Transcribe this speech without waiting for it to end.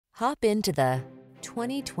Hop into the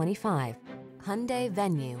 2025 Hyundai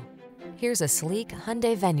Venue. Here's a sleek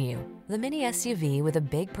Hyundai Venue, the mini SUV with a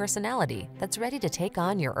big personality that's ready to take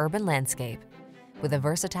on your urban landscape. With a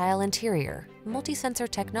versatile interior, multi-sensor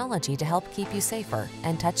technology to help keep you safer,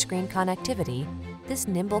 and touchscreen connectivity, this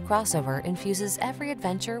nimble crossover infuses every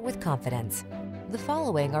adventure with confidence. The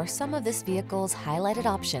following are some of this vehicle's highlighted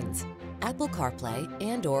options: Apple CarPlay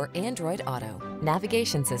and/or Android Auto,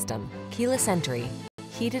 navigation system, keyless entry,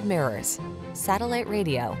 heated mirrors, satellite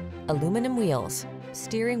radio, aluminum wheels,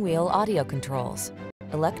 steering wheel audio controls,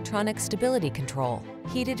 electronic stability control,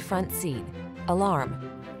 heated front seat, alarm.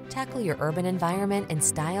 Tackle your urban environment in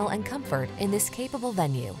style and comfort in this capable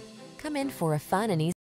Venue. Come in for a fun and easy